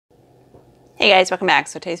Hey guys, welcome back.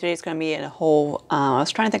 So today's video is going to be a whole, I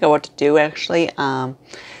was trying to think of what to do actually, because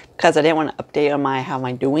I didn't want to update on how am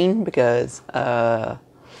I doing, because I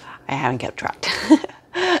haven't kept track.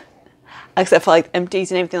 Except for like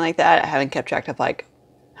empties and everything like that, I haven't kept track of like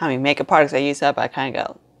how many makeup products I use up. I kind of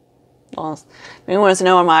got lost. If anyone wants to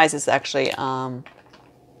know where my eyes is actually, from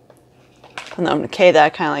the K that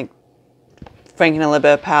I kind of like franken a little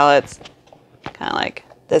bit of palettes, kind of like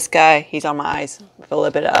this guy, he's on my eyes with a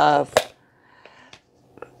little bit of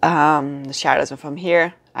the shadows. And from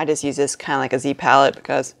here I just use this kind of like a Z palette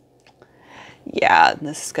because yeah,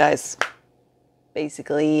 this guy's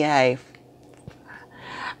basically I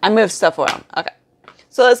move stuff around. Okay,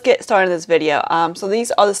 so let's get started in this video. So these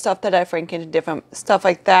are the stuff that I frank into different stuff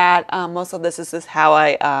like that. Most of this is just how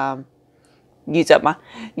I use up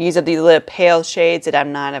these little pale shades that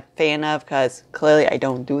I'm not a fan of, because clearly I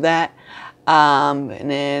don't do that. And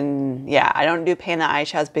then yeah, I don't do pan the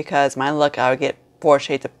eyeshadows because my look I would get 4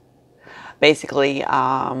 shades of basically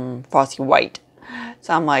frosty white.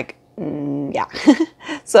 So I'm like, yeah.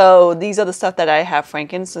 So these are the stuff that I have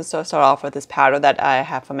franken. So start off with this powder that I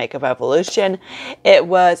have from Makeup Revolution. It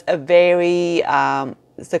was a very,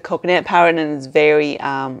 it's a coconut powder, and it's very,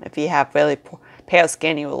 if you have really pale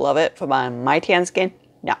skin, you will love it. For my tan skin,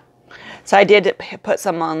 no. So I did put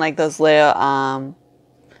some on like those little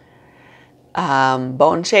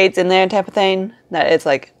bone shades in there type of thing, that is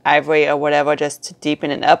like ivory or whatever, just to deepen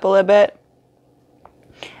it up a little bit.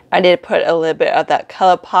 I did put a little bit of that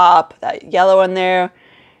Color Pop, that yellow in there,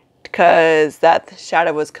 because that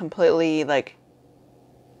shadow was completely like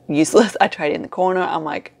useless. I tried it in the corner. I'm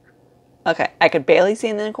like, okay, I could barely see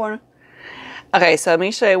it in the corner. Okay, so let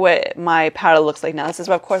me show you what my powder looks like now. This is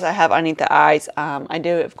what, of course, I have underneath the eyes. I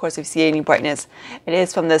do, of course, if you see any brightness, it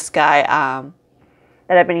is from this guy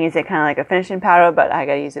that I've been using, kind of like a finishing powder, but I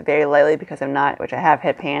gotta use it very lightly because I'm not, which I have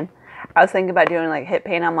hit pan. I was thinking about doing like hit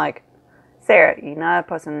pan. I'm like, Sarah, you're not a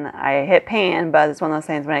person, I hit pan, but it's one of those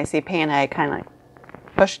things when I see pan, I kind of like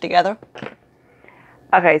push it together.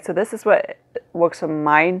 Okay, so this is what works for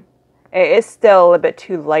mine. It is still a little bit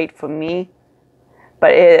too light for me,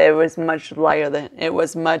 but it was much lighter than, it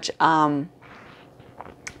was much, it's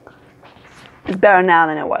better now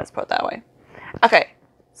than it was, put it that way. Okay,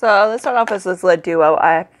 so let's start off with this little duo.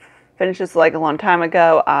 I finished this like a long time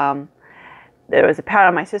ago. There was a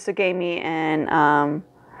powder my sister gave me, and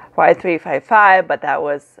Y355, but that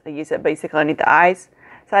was, I use it basically underneath the eyes.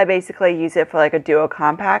 So I basically use it for like a duo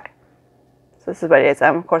compact. So this is what it is.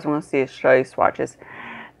 Of course, I'm going to show you swatches.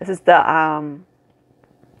 This is the kind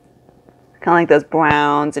of like those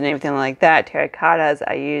browns and everything like that, terracottas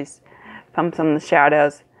I use from some of the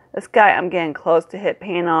shadows. This guy I'm getting close to hit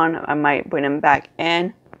pan on. I might bring him back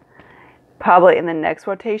in probably in the next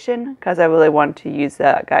rotation, because I really want to use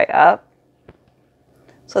that guy up.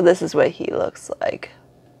 So this is what he looks like.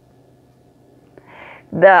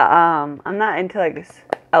 I'm not into like this.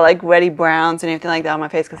 I like reddy browns and everything like that on my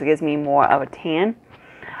face because it gives me more of a tan.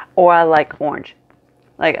 Or I like orange.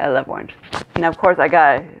 Like, I love orange. And of course I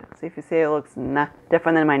got, see if you see, it looks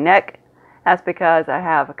different than my neck. That's because I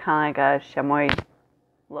have a kind of like a chamois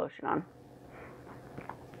lotion on.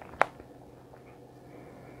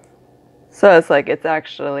 So it's like, it's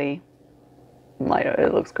actually lighter.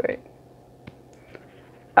 It looks great.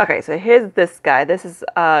 Okay, so here's this guy. This is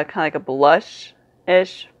kind of like a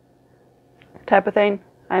blush-ish type of thing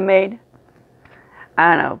I made.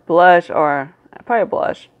 I don't know, blush, or probably a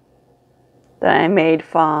blush that I made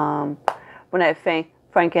from when I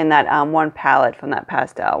franken that one palette from that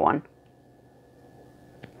pastel one.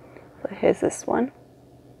 So here's this one.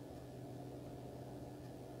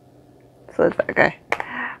 So it's okay.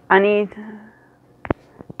 I need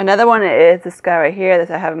another one. Is this guy right here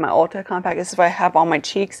that I have in my Ultra Compact. This is what I have on my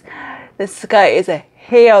cheeks. This guy is a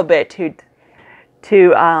hair bit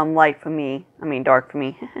too light for me. I mean dark for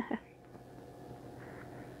me.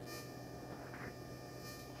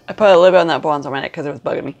 I put a little bit on that bronze on my neck because it was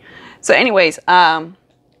bugging me. So anyways, start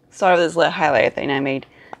with this little highlighter thing I made.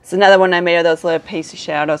 It's another one I made of those little pasty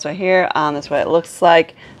shadows right here. That's what it looks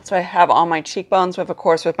like. That's what I have on my cheekbones with, of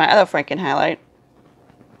course, with my other franken highlight.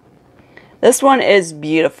 This one is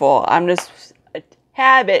beautiful. I'm just a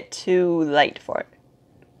tad bit too light for it.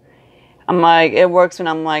 I'm like, it works when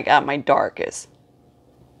I'm like at my darkest.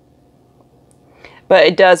 But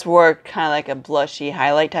it does work kind of like a blushy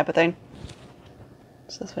highlight type of thing.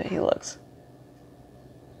 So that's what he looks.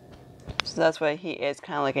 So that's what he is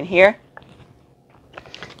kind of like in here.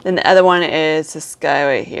 Then the other one is this guy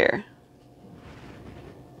right here.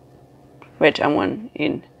 Which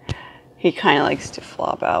he kind of likes to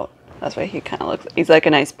flop out. That's why he kind of looks, he's like a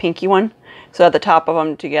nice pinky one. So at the top of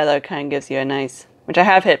them together, it kind of gives you a nice, which I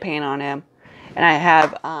have hit paint on him. And I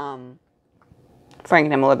have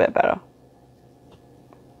franken him a little bit better.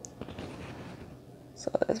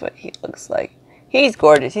 So that's what he looks like. He's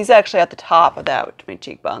gorgeous. He's actually at the top of that with my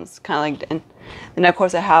cheekbones. Kind of like, and then of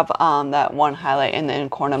course I have that one highlight in the inner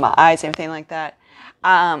corner of my eyes, everything like that.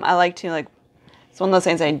 I like to like, it's one of those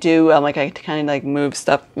things I do. Like I kind of like move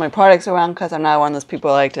stuff, my products around, because I'm not one of those people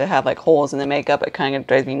who like to have like holes in the makeup. It kind of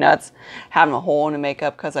drives me nuts having a hole in the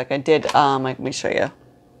makeup, because like I did, like let me show you.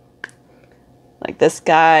 Like this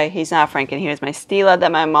guy, he's not franken. Here's my Stila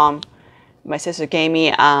that my sister gave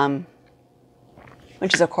me,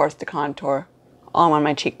 which is of course the contour on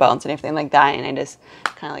my cheekbones and everything like that, and I just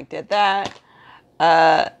kind of like did that.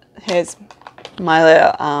 Here's my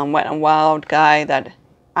little Wet n Wild guy that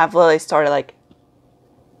I've literally started like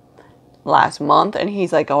last month, and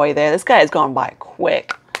he's like already there. This guy is going by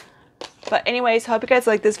quick. But anyways, hope you guys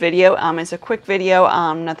like this video. It's a quick video,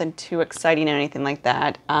 nothing too exciting or anything like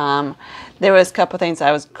that. There was a couple things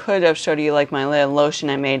I could have showed you, like my little lotion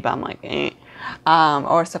I made, but I'm like, eh.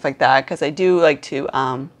 Or stuff like that, because I do like to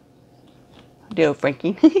do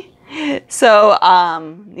franking. So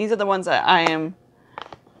these are the ones that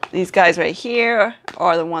these guys right here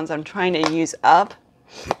are the ones I'm trying to use up.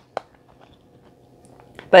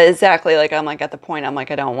 But exactly, like I'm like at the point I'm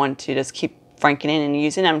like I don't want to just keep franking in and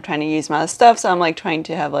using. I'm trying to use my other stuff, so I'm like trying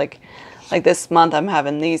to have like this month I'm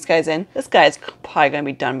having these guys in. This guy's probably gonna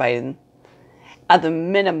be done by at the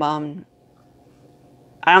minimum.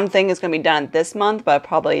 I don't think it's gonna be done this month, but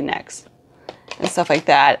probably next. And stuff like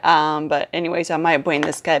that. But anyways, I might bring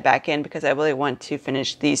this guy back in because I really want to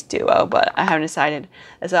finish these duo, but I haven't decided.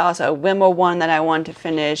 There's also a Wimmer one that I want to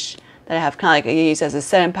finish that I have kind of like used as a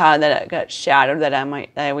setting powder that got shattered that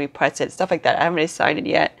I repress it, stuff like that. I haven't decided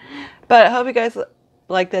yet. But I hope you guys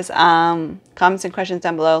like this. Comments and questions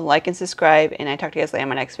down below. Like and subscribe, and I talk to you guys later in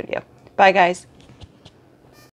my next video. Bye guys.